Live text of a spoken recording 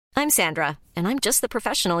I'm Sandra, and I'm just the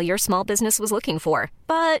professional your small business was looking for.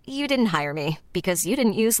 But you didn't hire me because you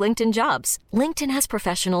didn't use LinkedIn Jobs. LinkedIn has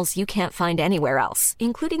professionals you can't find anywhere else,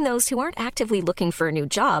 including those who aren't actively looking for a new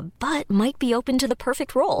job, but might be open to the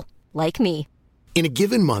perfect role, like me. In a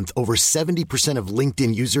given month, over 70% of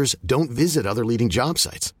LinkedIn users don't visit other leading job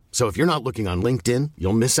sites. So if you're not looking on LinkedIn,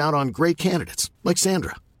 you'll miss out on great candidates like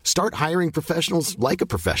Sandra. Start hiring professionals like a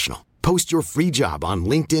professional. Post your free job on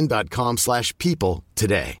linkedin.com/people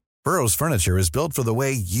today. Burrow's furniture is built for the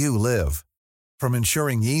way you live. From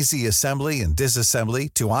ensuring easy assembly and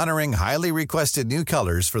disassembly to honoring highly requested new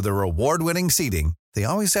colors for their award-winning seating, they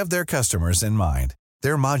always have their customers in mind.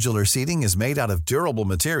 Their modular seating is made out of durable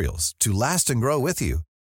materials to last and grow with you.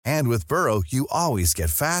 And with Burrow, you always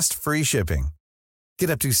get fast, free shipping.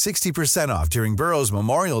 Get up to 60% off during Burrow's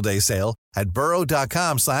Memorial Day sale at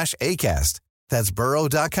burrow.com/ACAST. That's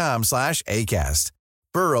burrow.com/ACAST.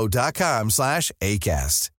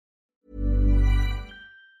 burrow.com/ACAST.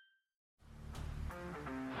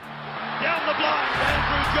 Down the blind,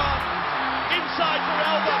 Andrew John. Inside for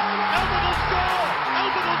Albert. Albert will score.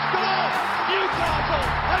 Albert will score. Newcastle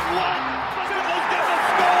have won. But Biddle's going to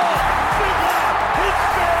score. Biddle, it's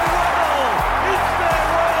farewell. It's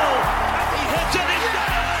farewell. And he hits it. He's got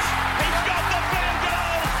it. He's got the fan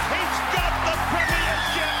goal. He's got the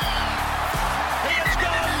premiership. He has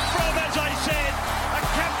gone from, as I said, a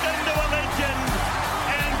captain to a legend.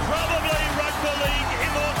 And probably rugby league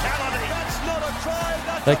immortality. That's not a try.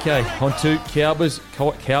 Okay, on to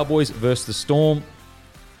Cowboys versus the Storm.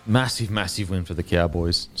 Massive win for the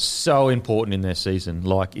Cowboys. So important in their season.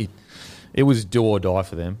 Like, it was do or die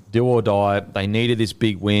for them. Do or die. They needed this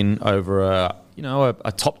big win over a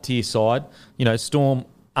top-tier side. You know, Storm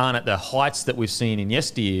aren't at the heights that we've seen in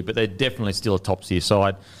yesteryear, but they're definitely still a top-tier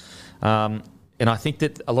side. And I think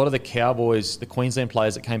that a lot of the Cowboys, the Queensland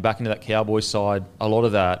players that came back into that Cowboys side, a lot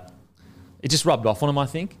of that, it just rubbed off on them, I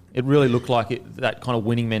think. It really looked like that kind of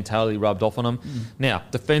winning mentality rubbed off on them. Now,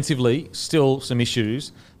 defensively, still some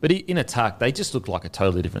issues, but in attack, they just looked like a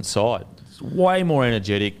totally different side. It's way more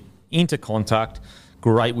energetic, into contact.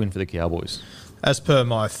 Great win for the Cowboys. As per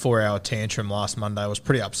my 4-hour tantrum last Monday, I was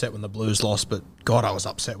pretty upset when the Blues lost, but God, I was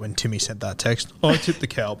upset when Timmy sent that text. I tipped the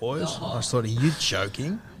Cowboys. I was sort of, are you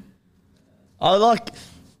joking? Because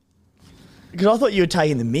I thought you were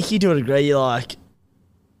taking the mickey to a degree. You're like,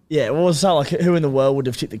 yeah, well, it's not like who in the world would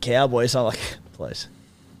have tipped the Cowboys? I'm like, please.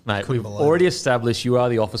 Mate, we've already established you are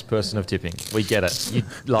the office person of tipping. We get it.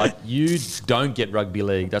 You don't get rugby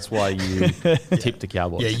league. That's why you tip the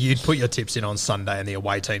Cowboys. Yeah, you'd put your tips in on Sunday and the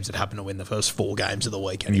away teams that happen to win the first 4 games of the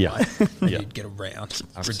week anyway. Yeah. You'd get around.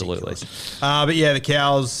 Absolutely. But yeah, the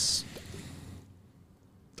Cows,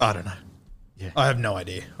 I don't know. Yeah. I have no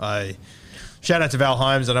idea. Shout out to Val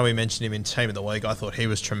Holmes. I know we mentioned him in Team of the Week. I thought he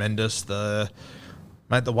was tremendous. The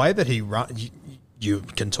way that he runs, you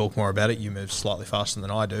can talk more about it. You move slightly faster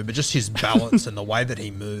than I do, but just his balance and the way that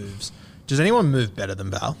he moves. Does anyone move better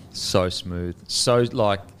than Val? So smooth. So,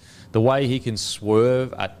 the way he can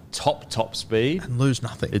swerve at top speed. And lose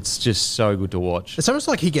nothing. It's just so good to watch. It's almost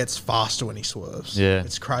like he gets faster when he swerves. Yeah.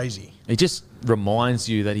 It's crazy. He just reminds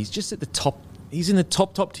you that he's just at the top. He's in the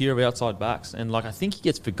top tier of outside backs. And, I think he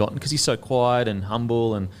gets forgotten because he's so quiet and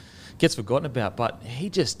humble and gets forgotten about, but he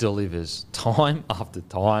just delivers time after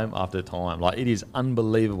time after time. It is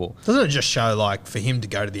unbelievable. Doesn't it just show, for him to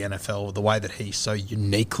go to the NFL, the way that he so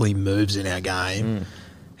uniquely moves in our game,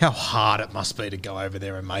 how hard it must be to go over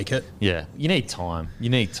there and make it? Yeah, you need time.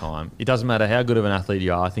 It doesn't matter how good of an athlete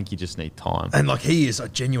you are. I think you just need time. And, he is a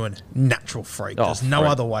genuine natural freak. There's no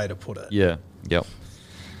other way to put it. Yeah, yep.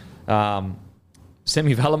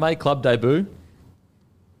 Semi Valame, club debut.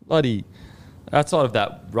 Bloody... Outside of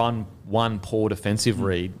that one poor defensive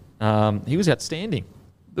read, he was outstanding.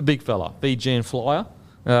 The big fella, Fijian flyer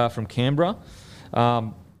from Canberra.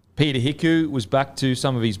 Peter Hiku was back to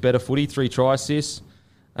some of his better footy, 3 try assists.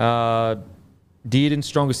 Dearden,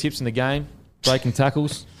 strongest hips in the game, breaking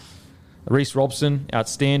tackles. Reece Robson,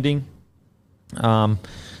 outstanding.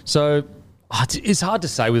 So it's hard to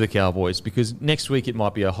say with the Cowboys because next week it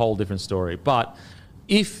might be a whole different story. But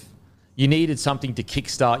if you needed something to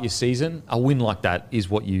kickstart your season, a win like that is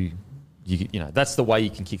what you that's the way you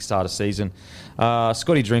can kickstart a season.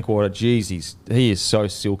 Scotty Drinkwater, geez, he is so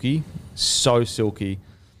silky.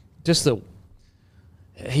 Just the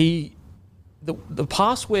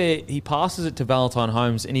pass where he passes it to Valentine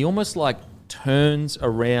Holmes and he almost turns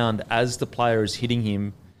around as the player is hitting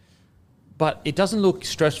him, but it doesn't look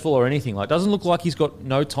stressful or anything. It doesn't look like he's got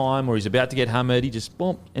no time or he's about to get hammered. He just,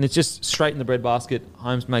 boom, and it's just straight in the breadbasket.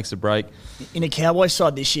 Holmes makes a break. In a Cowboys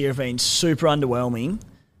side this year have been super underwhelming.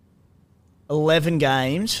 11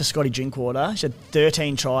 games for Scotty Drinkwater. He's had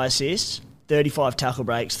 13 try assists, 35 tackle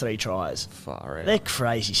breaks, 3 tries. Far out. They're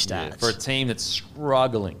crazy stats. Yeah, for a team that's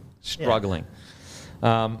struggling.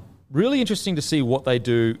 Really interesting to see what they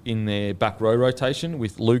do in their back row rotation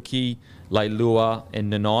with Lukey, Leilua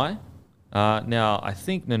and Nanai. Now, I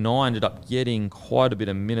think Nanai ended up getting quite a bit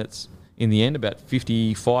of minutes in the end, about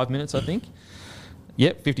 55 minutes, I think.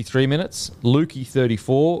 Yep, 53 minutes. Lukey,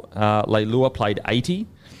 34. Leilua played 80.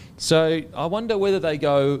 So I wonder whether they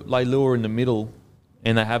go Leilua in the middle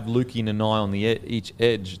and they have Lukey and Nanai on the each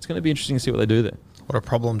edge. It's going to be interesting to see what they do there. What a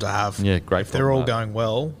problem to have. Yeah, great. If they're all going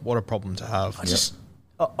well, what a problem to have.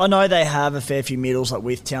 I know they have a fair few middles, like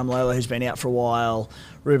with Taumalola, who's been out for a while,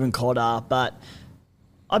 Ruben Cotter, but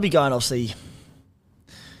I'd be going, obviously,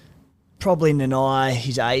 probably Nanai.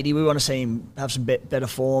 He's 80. We want to see him have some better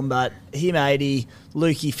form, but him 80,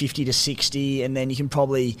 Lukey 50 to 60, and then you can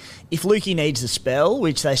probably, if Lukey needs the spell,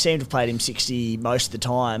 which they seem to have played him 60 most of the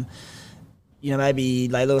time, maybe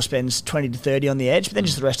Leilua spends 20 to 30 on the edge, but then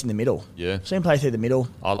just the rest in the middle. Yeah. See him play through the middle.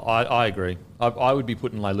 I agree. I would be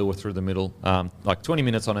putting Leilua through the middle, like 20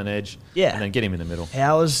 minutes on an edge, and then get him in the middle.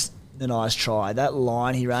 How was the nice try? That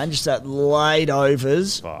line he ran, just that late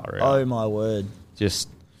overs. Far out. Oh, my word.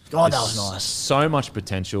 God, that was nice. So much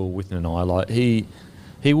potential with Nanai. Like he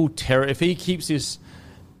will terror if he keeps this.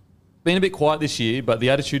 Been a bit quiet this year, but the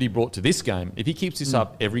attitude he brought to this game, if he keeps this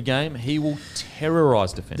up every game, he will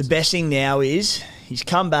terrorise defence. The best thing now is he's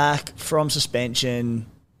come back from suspension.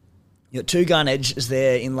 You got 2 gun edges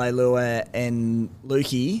there in Leilua and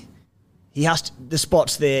Lukey. The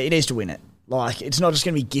spot's there. He needs to win it. Like, it's not just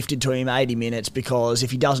going to be gifted to him 80 minutes because if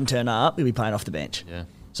he doesn't turn up, he'll be playing off the bench. Yeah.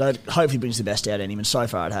 So hopefully brings the best out in him, and so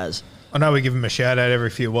far it has. I know we give him a shout out every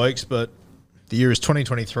few weeks, but the year is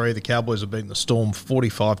 2023. The Cowboys have beaten the Storm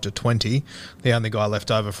 45-20. The only guy left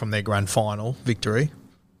over from their grand final victory,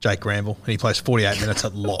 Jake Granville, and he plays 48 minutes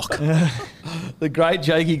at lock. The great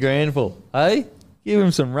Jakey Granville, eh? Give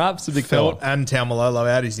him some raps, a big Felt fella. and Taumalola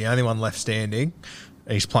out. He's the only one left standing.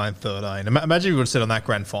 He's playing 13. Imagine if he would have said on that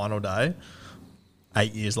grand final day,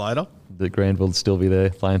 8 years later. The Granville would still be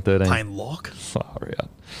there, playing 13. Playing lock. Far out.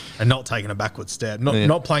 And not taking a backward step.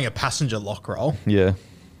 Not playing a passenger lock role. Yeah.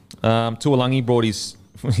 Tuolangi brought his...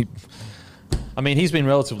 he's been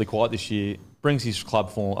relatively quiet this year. Brings his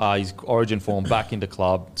club form, his origin form back into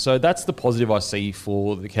club. So that's the positive I see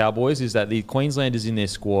for the Cowboys, is that the Queenslanders in their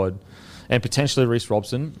squad and potentially Reece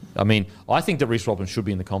Robson. I think that Reece Robson should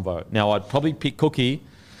be in the convo. Now, I'd probably pick Cookie,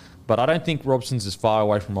 but I don't think Robson's as far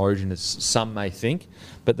away from origin as some may think.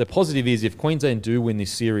 But the positive is if Queensland do win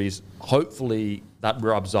this series, hopefully that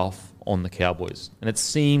rubs off on the Cowboys. And it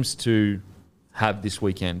seems to have this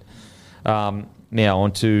weekend. Now,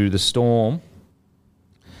 onto the Storm.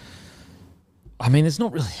 There's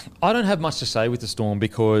not really... I don't have much to say with the Storm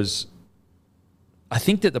because I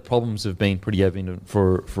think that the problems have been pretty evident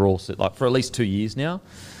for at least 2 years now.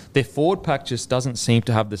 Their forward pack just doesn't seem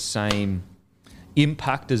to have the same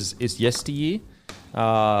impact as yesteryear.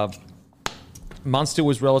 Munster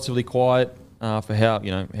was relatively quiet for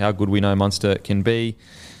how good we know Munster can be.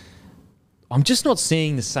 I'm just not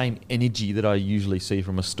seeing the same energy that I usually see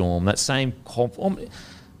from a Storm. That same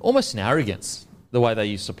almost an arrogance, the way they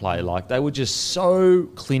used to play. Like, they were just so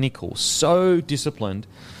clinical, so disciplined.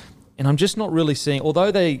 And I'm just not really seeing,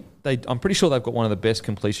 although I'm pretty sure they've got one of the best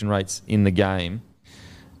completion rates in the game,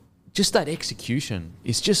 just that execution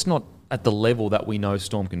is just not at the level that we know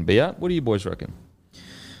Storm can be at. What do you boys reckon?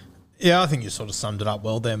 Yeah, I think you sort of summed it up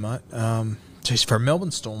well there, mate. For a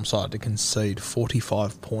Melbourne Storm side to concede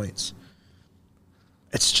 45 points,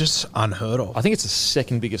 it's just unheard of. I think it's the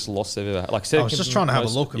second biggest loss they've ever had. I was just trying to have a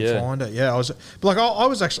look and find it. Yeah, I was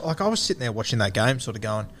sitting there watching that game, sort of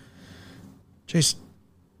going, geez,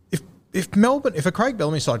 if Melbourne, if a Craig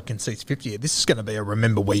Bellamy side concedes 50, this is going to be a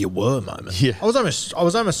remember where you were moment. Yeah, I was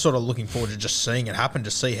almost sort of looking forward to just seeing it happen,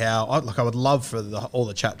 to see how. I would love for all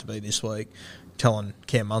the chat to be this week, telling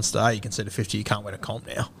Cam Munster, hey, you conceded 50, you can't win a comp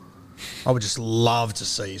now. I would just love to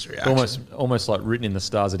see his reaction. Almost like written in the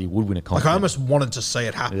stars that he would win a comp. I almost wanted to see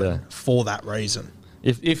it happen for that reason.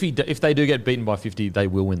 If they do get beaten by 50, they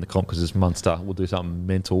will win the comp because it's Munster. We'll do something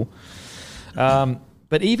mental.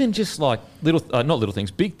 But even just like not little things,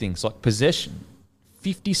 big things like possession,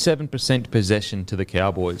 57% possession to the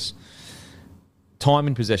Cowboys. Time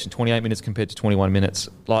in possession, 28 minutes compared to 21 minutes.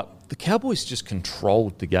 Like, the Cowboys just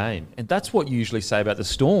controlled the game. And that's what you usually say about the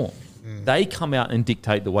Storm. They come out and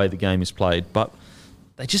dictate the way the game is played, but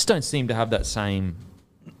they just don't seem to have that same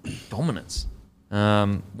dominance.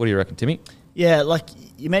 What do you reckon, Timmy? Yeah, like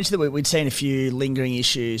you mentioned that we'd seen a few lingering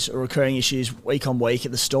issues or recurring issues week on week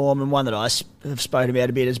at the Storm, and one that I have spoken about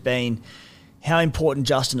a bit has been how important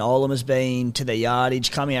Justin Olam has been to their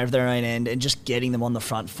yardage, coming out of their own end and just getting them on the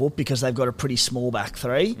front foot because they've got a pretty small back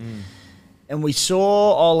three. And we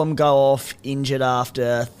saw Olam go off injured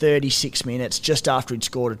after 36 minutes, just after he'd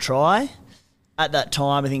scored a try. At that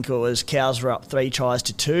time, I think it was Cows were up 3 tries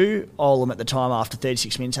to 2. Olam at the time, after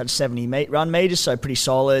 36 minutes, had 70 run metres, so pretty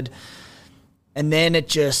solid. And then they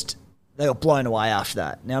got blown away after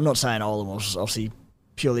that. Now, I'm not saying Olam was obviously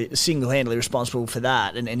purely single-handedly responsible for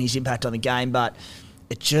that and his impact on the game, but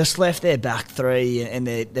it just left their back three and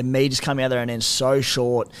their meters coming out there and then so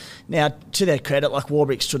short. Now, to their credit, like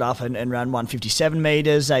Warbrick stood up and ran 157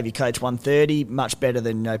 metres, Xavier Coates 130, much better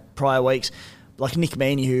than prior weeks. Like Nick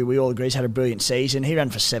Meaney, who we all agree has had a brilliant season, he ran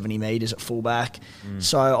for 70 metres at fullback.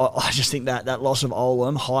 So I just think that loss of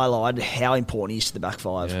Olam highlighted how important he is to the back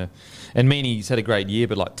five. Yeah. And Meaney's had a great year,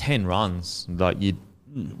 but like 10 runs, like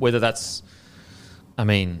whether that's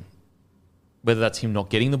him not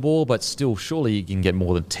getting the ball, but still, surely you can get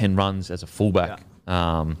more than 10 runs as a fullback.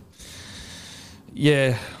 Yeah.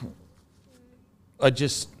 I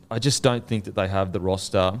just don't think that they have the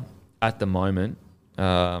roster at the moment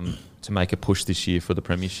to make a push this year for the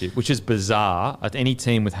premiership, which is bizarre. At any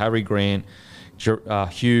team with Harry Grant,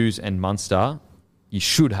 Hughes and Munster, you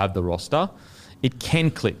should have the roster. It can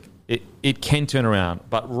click. It can turn around.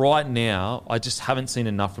 But right now, I just haven't seen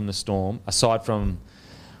enough from the Storm, aside from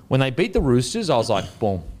when they beat the Roosters, I was like,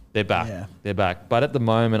 boom, they're back. Yeah. They're back. But at the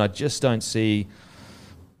moment, I just don't see...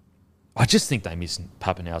 I just think they miss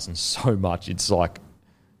Pappenhausen so much. It's like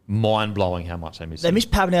mind-blowing how much they miss him. They miss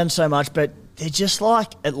Pappenhausen so much, but they're just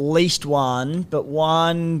like at least one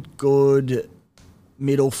good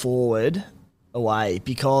middle forward away,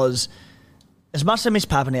 because as much as they miss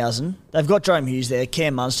Pappenhausen, they've got Jerome Hughes there,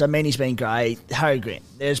 Cam Munster, Meaney's been great, Harry Grant.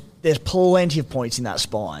 There's plenty of points in that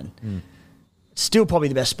spine. Still probably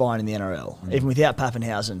the best spine in the NRL, even without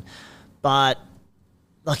Pappenhausen. But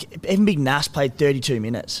like even Big Nass played 32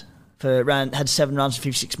 minutes. Had 7 runs in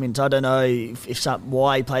 56 minutes. I don't know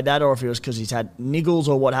why he played that, or if it was because he's had niggles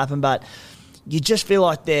or what happened, but you just feel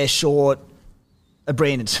like they're short a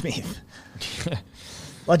Brandon Smith.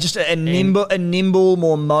 Like just a nimble,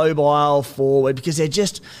 more mobile forward, because they're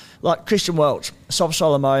just like Christian Welch, Sof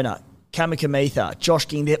Solomona, Kamikamitha, Josh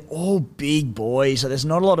King. They're all big boys, so there's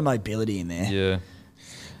not a lot of mobility in there.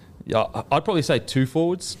 Yeah, I'd probably say 2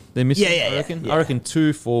 forwards they're missing, I reckon. Yeah. I reckon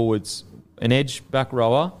 2 forwards, an edge back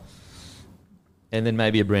rower, and then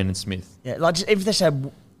maybe a Brandon Smith. Yeah, like just, if they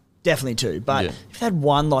said definitely 2, but if they had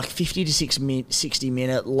one like 50 to 60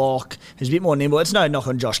 minute lock who's a bit more nimble, it's no knock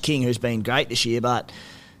on Josh King, who's been great this year, but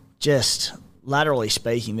just laterally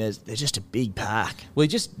speaking, they're just a big pack. Well,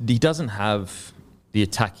 he doesn't have the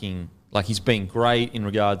attacking. Like, he's been great in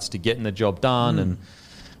regards to getting the job done,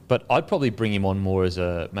 but I'd probably bring him on more as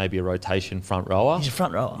maybe a rotation front rower. He's a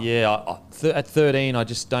front rower. Yeah, at 13, I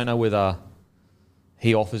just don't know whether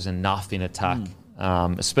he offers enough in attack,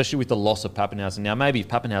 especially with the loss of Pappenhausen. Now, maybe if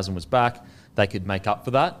Pappenhausen was back, they could make up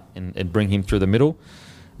for that and bring him through the middle.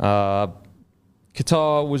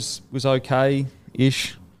 Qatar was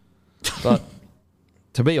okay-ish, but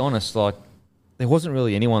to be honest, like, there wasn't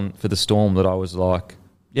really anyone for the Storm that I was like,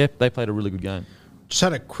 yep, they played a really good game. Just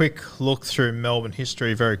had a quick look through Melbourne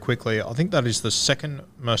history very quickly. I think that is the second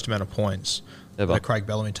most amount of points that a Craig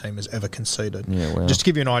Bellamy team has ever conceded. Yeah, wow. Just to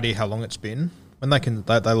give you an idea how long it's been, when they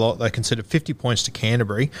conceded 50 points to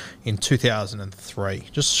Canterbury in 2003.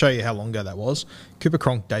 Just to show you how long ago that was. Cooper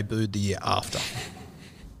Cronk debuted the year after.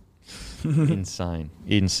 Insane.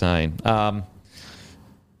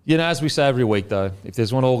 As we say every week, though, if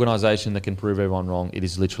there's one organisation that can prove everyone wrong, it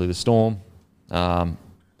is literally the Storm.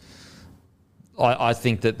 I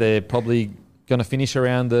think that they're probably going to finish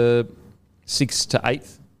around the 6th to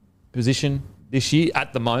 8th position this year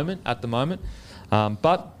at the moment.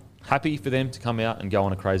 But happy for them to come out and go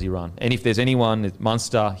on a crazy run. And if there's anyone,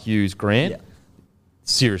 Munster, Hughes, Grant,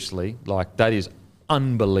 seriously, like, that is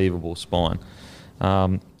unbelievable spine.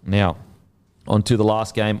 Now, on to the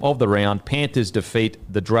last game of the round. Panthers defeat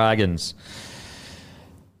the Dragons.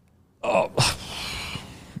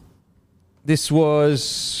 This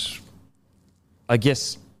was, I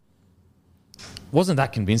guess, wasn't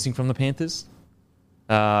that convincing from the Panthers.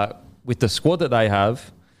 With the squad that they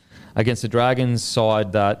have against the Dragons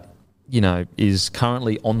side that, is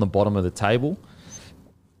currently on the bottom of the table.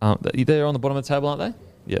 They're on the bottom of the table, aren't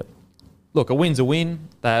they? Yeah. Look, a win's a win.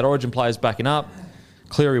 They had Origin players backing up.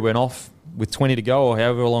 Cleary went off with 20 to go, or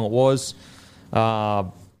however long it was.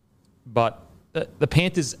 But the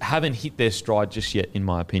Panthers haven't hit their stride just yet, in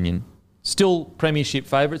my opinion. Still premiership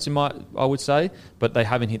favourites, I would say, but they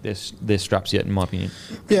haven't hit their straps yet, in my opinion.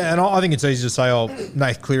 Yeah, and I think it's easy to say,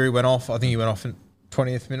 Nath Cleary went off. I think he went off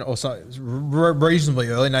 20th minute or so, reasonably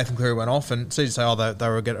early, Nathan Cleary went off, and so you say, they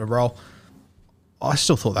were getting a roll. I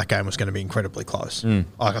still thought that game was going to be incredibly close. Like,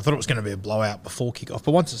 I thought it was going to be a blowout before kickoff.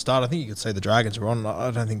 But once it started, I think you could see the Dragons were on.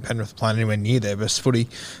 I don't think Penrith were playing anywhere near their best footy.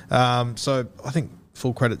 So I think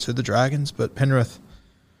full credit to the Dragons. But Penrith,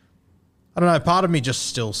 I don't know, part of me just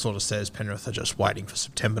still sort of says Penrith are just waiting for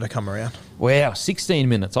September to come around. Wow, 16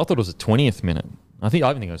 minutes. I thought it was the 20th minute. I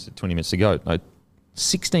even think it was 20 minutes ago. No,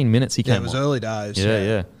 16 minutes he came on. It was early days.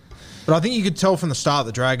 Yeah. But I think you could tell from the start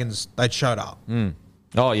the Dragons, they'd showed up.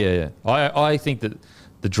 Oh, yeah. I think that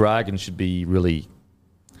the Dragons should be really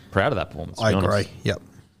proud of that performance. I agree, yep.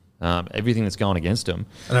 Everything that's going against them.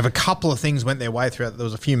 And if a couple of things went their way throughout, there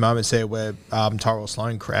was a few moments there where Tyrell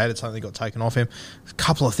Sloan created something that got taken off him. A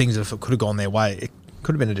couple of things, if it could have gone their way, it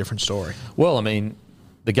could have been a different story. Well, I mean,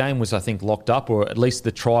 the game was, I think, locked up, or at least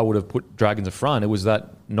the try would have put Dragons in front. It was that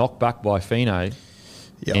knockback by Finay.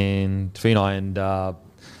 Yep. And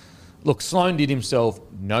look, Sloan did himself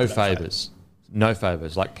no favours. No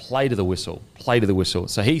favours. Like, play to the whistle.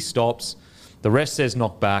 So he stops. The rest says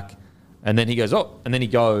knock back. And then he goes, and then he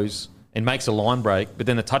goes and makes a line break. But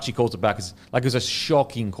then the touchy calls it back. It's like, it was a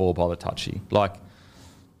shocking call by the touchy. Like,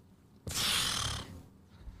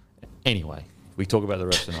 anyway, we talk about the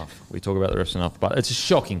refs enough. But it's a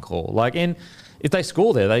shocking call. Like, and if they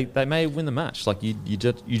score there, they may win the match. Like, you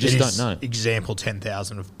just don't know. Example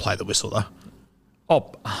 10,000 of play the whistle, though.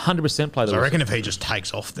 100% play the whistle. I reckon if he just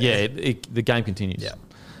takes off there. Yeah, the game continues.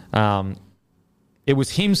 Yeah. It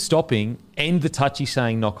was him stopping and the touchy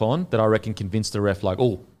saying knock on that I reckon convinced the ref, like,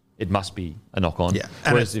 oh, it must be a knock on. Yeah.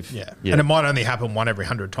 And it might only happen one every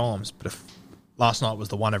 100 times, but if last night was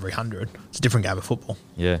the one every 100, it's a different game of football.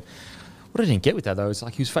 Yeah. What I didn't get with that, though, is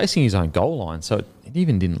like he was facing his own goal line, so it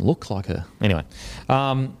even didn't look like a... Anyway,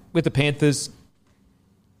 with the Panthers,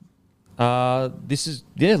 this is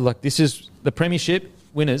the premiership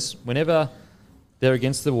winners. Whenever they're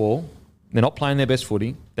against the wall, they're not playing their best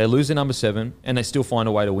footy, they lose their number 7, and they still find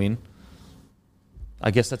a way to win. I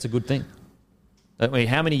guess that's a good thing. I mean,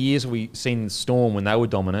 how many years have we seen the Storm when they were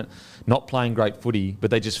dominant, not playing great footy,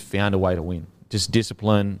 but they just found a way to win? Just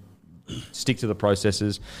discipline, stick to the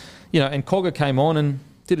processes. And Cogger came on and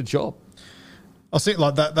did a job. I think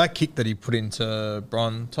like that kick that he put into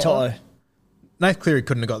Brian Toto. Nath Cleary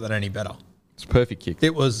couldn't have got that any better. It's a perfect kick.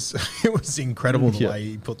 It was incredible the way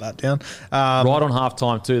he put that down. Right on half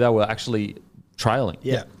time too, they were actually trailing.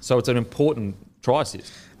 Yeah. So it's an important try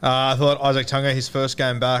assist. I thought Isaac Tunga, his first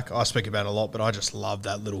game back, I speak about it a lot, but I just love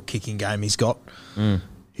that little kicking game he's got.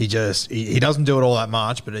 He doesn't do it all that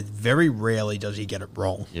much, but very rarely does he get it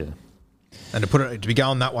wrong. Yeah. And to be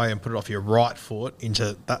going that way and put it off your right foot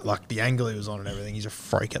into that, like the angle he was on and everything, he's a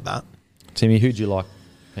freak at that. Timmy, who'd you like?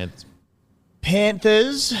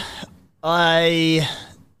 Panthers, Brian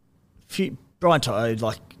Toto,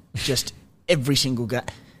 like just every single game.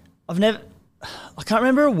 I can't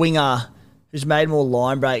remember a winger who's made more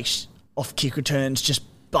line breaks off kick returns, just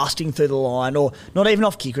busting through the line, or not even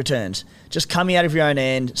off kick returns, just coming out of your own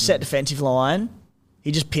end, set defensive line,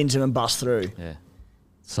 he just pins him and busts through. Yeah,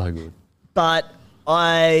 so good. But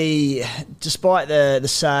despite the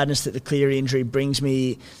sadness that the Cleary injury brings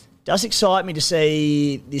me, does excite me to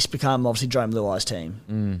see this become obviously Jerome Luai's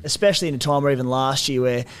team, especially in a time where even last year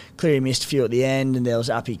where Cleary missed a few at the end and there was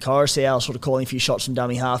Api Coruscant sort of calling a few shots from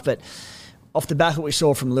dummy half. But off the back of what we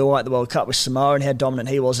saw from Luai at the World Cup with Samoa and how dominant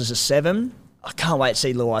he was as a 7, I can't wait to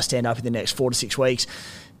see Luai stand up in the next 4 to 6 weeks.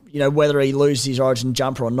 Whether he loses his Origin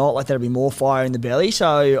jumper or not, like there'll be more fire in the belly.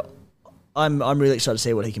 So I'm really excited to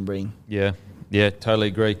see what he can bring. Yeah, totally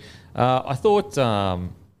agree. I thought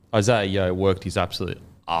Isaiah Yeo worked his absolute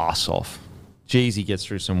arse off. Jeez, he gets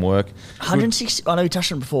through some work. 160. I know we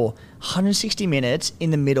touched on it before. 160 minutes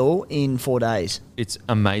in the middle in 4 days. It's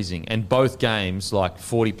amazing, and both games like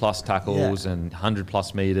 40+ tackles and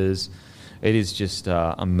 100+ meters. It is just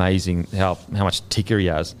amazing how much ticker he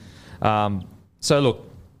has. So look,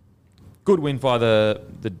 good win by the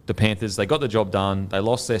Panthers. They got the job done. They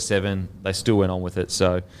lost their 7. They still went on with it.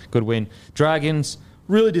 So good win. Dragons,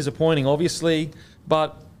 really disappointing, obviously,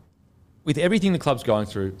 but with everything the club's going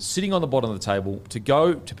through, sitting on the bottom of the table, to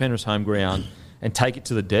go to Penrith's home ground and take it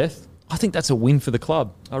to the death, I think that's a win for the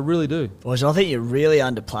club. I really do. Boys, I think you're really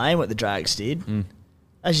underplaying what the Drags did.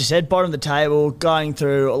 As you said, bottom of the table, going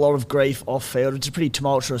through a lot of grief off-field. It's a pretty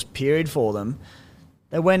tumultuous period for them.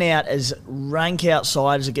 They went out as rank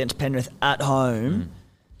outsiders against Penrith at home.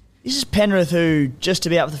 This is Penrith who, just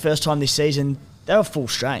about for the first time this season, they were full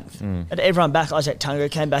strength. Had everyone back. Isaac Tunga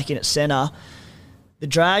came back in at centre. The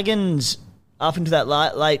Dragons, up into that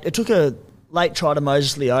late, it took a late try to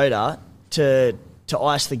Moses Leota to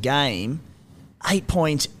ice the game. 8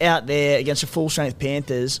 points out there against a full-strength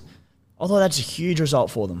Panthers. I thought that's a huge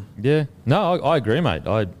result for them. Yeah. No, I agree, mate.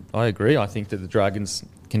 I agree. I think that the Dragons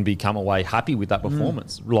can come away happy with that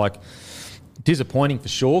performance. Like, disappointing for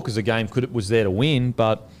sure because the game was there to win,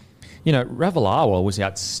 but, Ravalawa was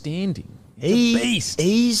outstanding. He's a beast.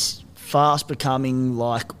 He's fast becoming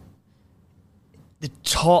like the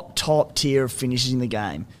top tier of finishes in the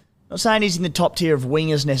game. Not saying he's in the top tier of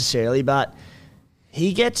wingers necessarily, but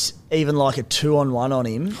he gets even like a 2-on-1 on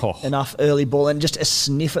him, enough early ball, and just a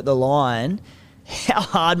sniff at the line. How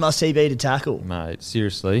hard must he be to tackle? Mate,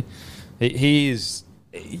 seriously. He is...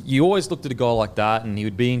 You always looked at a guy like that and he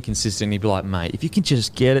would be inconsistent and he'd be like, mate, if you can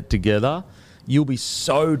just get it together, you'll be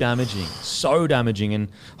so damaging. And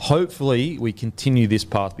hopefully we continue this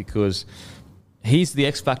path because he's the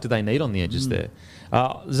X factor they need on the edges there.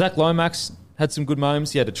 Zach Lomax had some good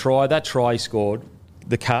moments. He had a try. That try he scored,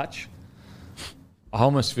 the catch... I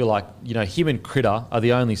almost feel like, him and Critter are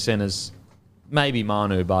the only centres, maybe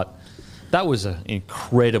Manu, but that was an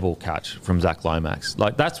incredible catch from Zach Lomax.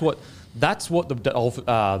 Like, that's what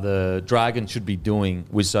the Dragons should be doing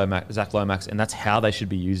with Zach Lomax, and that's how they should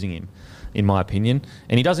be using him, in my opinion.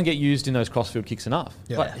 And he doesn't get used in those crossfield kicks enough.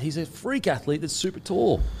 Yeah. But he's a freak athlete that's super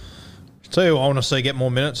tall. Tell you who I want to see get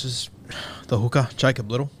more minutes is the hooker, Jacob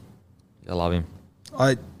Little. I love him.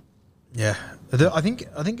 I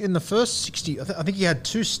think in the first 60, I think he had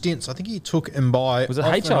 2 stints. I think he took Mbai. Was it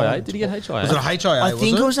HIA? Did he get HIA? Was it a HIA? I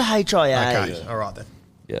think it was a HIA. Okay, all right then.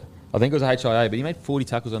 Yeah, I think it was a HIA, but he made 40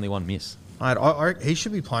 tackles, only 1 miss. He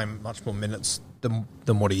should be playing much more minutes than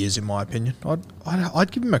what he is, in my opinion.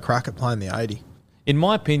 I'd give him a crack at playing the 80. In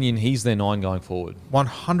my opinion, he's their 9 going forward.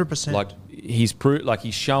 100%. Like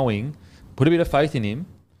he's showing, put a bit of faith in him,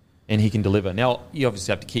 and he can deliver. Now you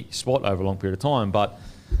obviously have to keep your spot over a long period of time, but.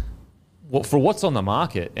 For what's on the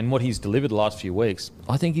market and what he's delivered the last few weeks,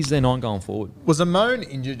 I think he's their 9 going forward. Was Amon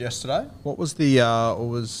injured yesterday? What was the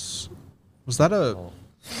was that a?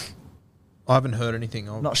 I haven't heard anything.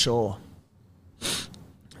 Not sure.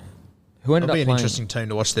 Who ended up playing? An interesting team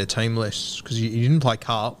to watch their team list because you didn't play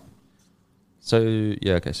Carl. So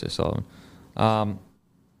Sullivan.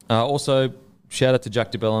 Also, shout out to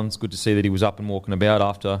Jack DeBellin. It's good to see that he was up and walking about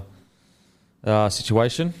after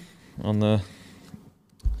situation on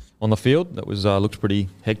the field. That was looked pretty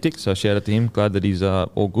hectic, so shout out to him. Glad that he's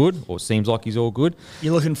all good, or seems like he's all good.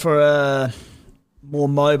 You're looking for a more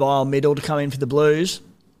mobile middle to come in for the Blues?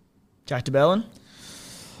 Jack DeBellin?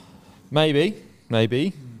 Maybe.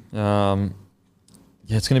 It's going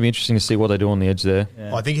to be interesting to see what they do on the edge there.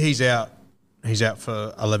 Yeah. I think he's out. He's out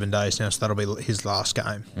for 11 days now, so that'll be his last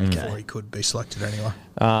game before he could be selected anyway.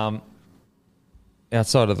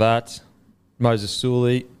 Outside of that, Moses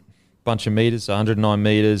Sully, bunch of metres, 109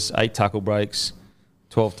 metres, 8 tackle breaks,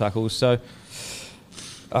 12 tackles. So,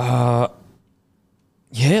 I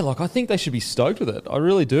think they should be stoked with it. I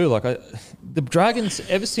really do. The Dragons,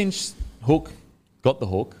 ever since Hook got the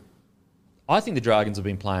hook, I think the Dragons have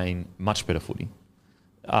been playing much better footy.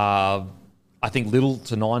 I think Little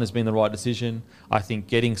to 9 has been the right decision. I think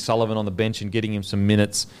getting Sullivan on the bench and getting him some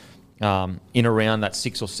minutes in around that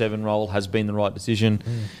 6 or 7 role has been the right decision.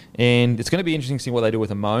 And it's going to be interesting to see what they do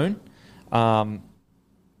with Amon. And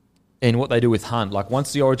what they do with Hunt. Like,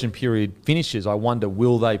 once the origin period finishes, I wonder,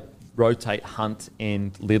 will they rotate Hunt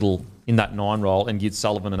and Little in that 9 role and give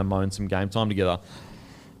Sullivan and Amon some game time together?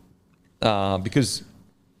 Because,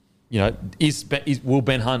 will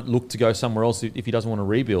Ben Hunt look to go somewhere else if he doesn't want to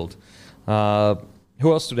rebuild?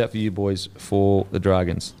 Who else stood out for you boys for the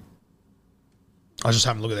Dragons? I just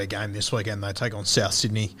haven't looked at their game this weekend. They take on South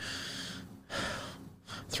Sydney.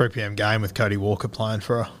 3 p.m. game with Cody Walker playing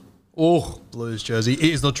for a Blues jersey.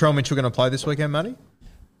 Is Latrell Mitchell going to play this weekend, Matty?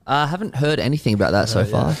 I haven't heard anything about that so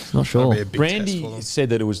far. Not sure. Brandy said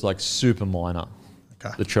that it was like super minor,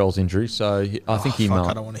 Latrell's injury. So I think he might.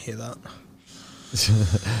 I don't want to hear that.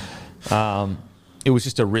 It was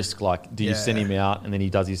just a risk. Like, do you send him out and then he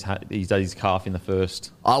does his calf in the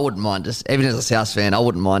first? I wouldn't mind even as a South fan, I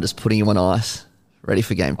wouldn't mind just putting him on ice, ready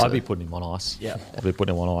for game 2. I'd be putting him on ice. Yeah, I'd be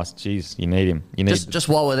putting him on ice. Jeez, you need him. Just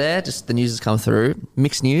while we're there, just the news has come through.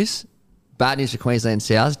 Mixed news. Bad news for Queensland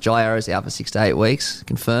South. Jai Arrow's out for 6 to 8 weeks,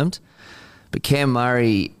 confirmed. But Cam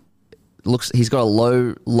Murray he's got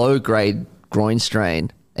a low grade groin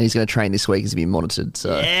strain, and he's going to train this week. He's going to be monitored.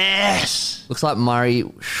 So yes, looks like Murray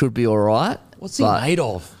should be all right. What's he made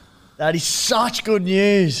of? That is such good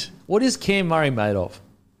news. What is Cam Murray made of?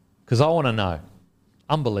 Because I want to know.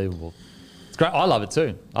 Unbelievable. It's great. I love it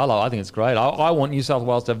too. I think it's great. I want New South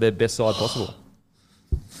Wales to have their best side possible.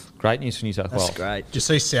 Great news for New South Wales. That's great. Did you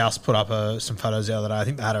see South put up some photos the other day? I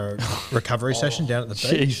think they had a recovery session down at the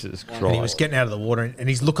beach. Jesus Christ. And he was getting out of the water, and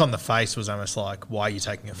his look on the face was almost like, "Why are you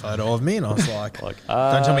taking a photo of me?" And I was like,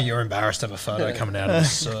 "Don't tell me you're embarrassed to have a photo coming out of the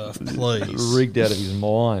surf, please." Rigged out of his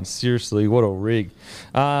mind. Seriously, what a rig.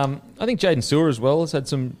 I think Jaden Sewer as well has had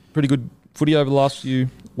some pretty good footy over the last few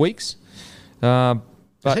weeks.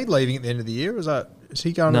 Is he leaving at the end of the year? Is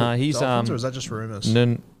he going to he's, Dolphins, or is that just rumours?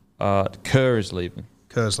 Then Kerr is leaving.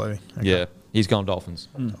 Kerr's leaving. Okay. Yeah, he's gone Dolphins.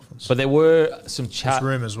 But there were some chat It's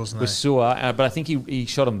rumours, wasn't with there? Sewer, but I think he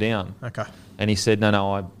shot him down. Okay. And he said,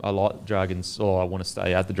 no, I like Dragons, or I want to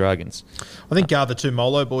stay at the Dragons. I think the two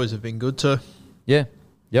Molo boys have been good too. Yeah.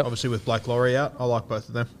 Yep. Obviously with Blake Laurie out. I like both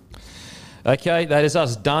of them. Okay, that is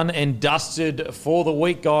us done and dusted for the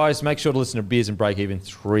week, guys. Make sure to listen to Beers and Break Even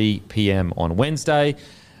 3 p.m. on Wednesday.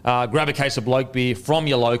 Grab a case of bloke beer from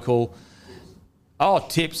your local. Oh,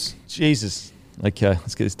 tips. Jesus. Okay,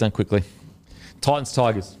 let's get this done quickly. Titans,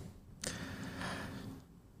 Tigers.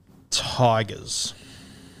 Tigers.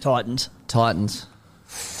 Titans.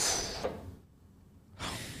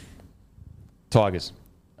 Tigers.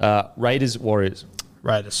 Raiders, Warriors.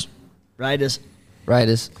 Raiders.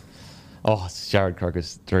 Oh, it's Jared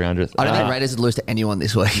Crocker's 300th. I don't think Raiders would lose to anyone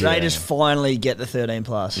this week. Raiders finally get the 13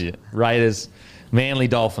 plus. Yeah. Raiders. Manly,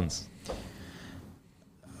 Dolphins.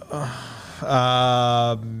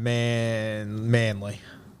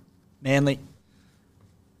 Manly.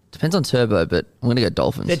 Depends on Turbo, but I'm going to go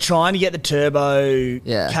Dolphins. They're trying to get the Turbo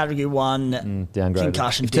Yeah. Category 1 Downgraded.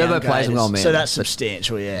 concussion If Turbo plays, I'm downgraders. going Manly, So that's but-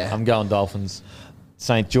 substantial, yeah. I'm going Dolphins.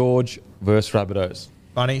 St. George versus Rabbitohs.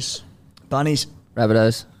 Bunnies. Bunnies,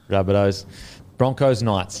 Rabbitohs. Broncos,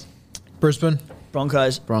 Knights. Brisbane.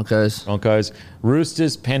 Broncos, Broncos.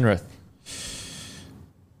 Roosters, Penrith.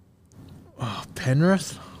 Oh,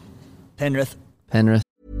 Penrith. Penrith.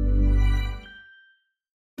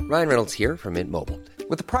 Ryan Reynolds here from Mint Mobile.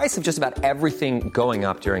 With the price of just about everything going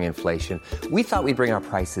up during inflation, we thought we'd bring our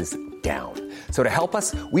prices down. So to help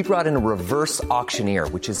us, we brought in a reverse auctioneer,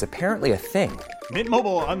 which is apparently a thing. Mint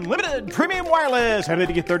Mobile Unlimited Premium Wireless. How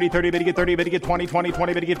to get 30, 30, bit to get 30, bit to get 20, 20,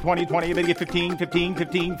 20, bit to get 20, 20, bit to get 15, 15,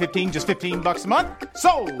 15, 15, just $15 a month?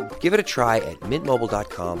 Sold! Give it a try at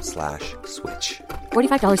mintmobile.com/switch.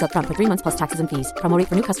 $45 up front for 3 months plus taxes and fees. Promo rate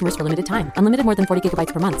for new customers for limited time. Unlimited more than 40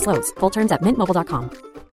 gigabytes per month. Slows full terms at mintmobile.com.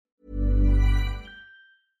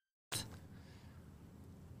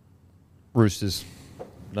 Roosters.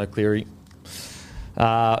 No Cleary.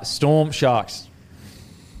 Storm, Sharks.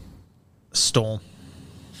 Storm.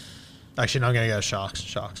 Actually, no, I'm going to go Sharks.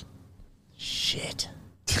 Shit.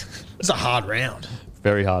 It's a hard round.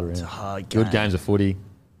 Very hard round. It's a hard Good game. games of footy.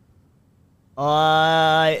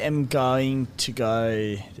 I am going to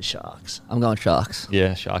go the Sharks. I'm going Sharks.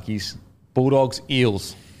 Yeah, Sharkies. Bulldogs,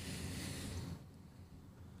 Eels.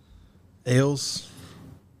 Eels.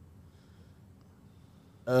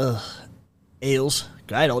 Eels.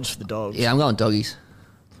 Great odds for the Dogs. Yeah, I'm going Doggies.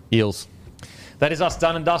 Eels. That is us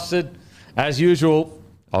done and dusted. As usual,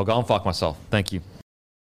 I'll go and fuck myself. Thank you.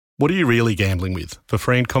 What are you really gambling with? For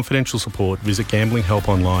free and confidential support, visit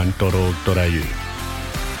gamblinghelponline.org.au.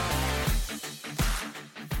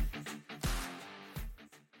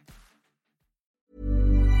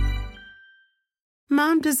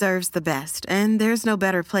 Mom deserves the best, and there's no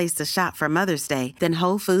better place to shop for Mother's Day than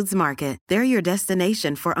Whole Foods Market. They're your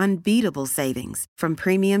destination for unbeatable savings, from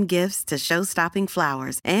premium gifts to show-stopping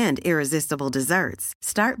flowers and irresistible desserts.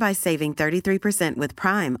 Start by saving 33% with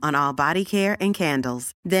Prime on all body care and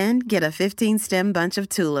candles. Then get a 15-stem bunch of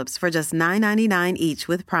tulips for just $9.99 each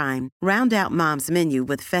with Prime. Round out Mom's menu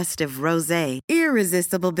with festive rosé,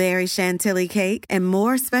 irresistible berry chantilly cake, and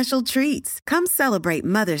more special treats. Come celebrate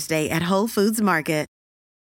Mother's Day at Whole Foods Market.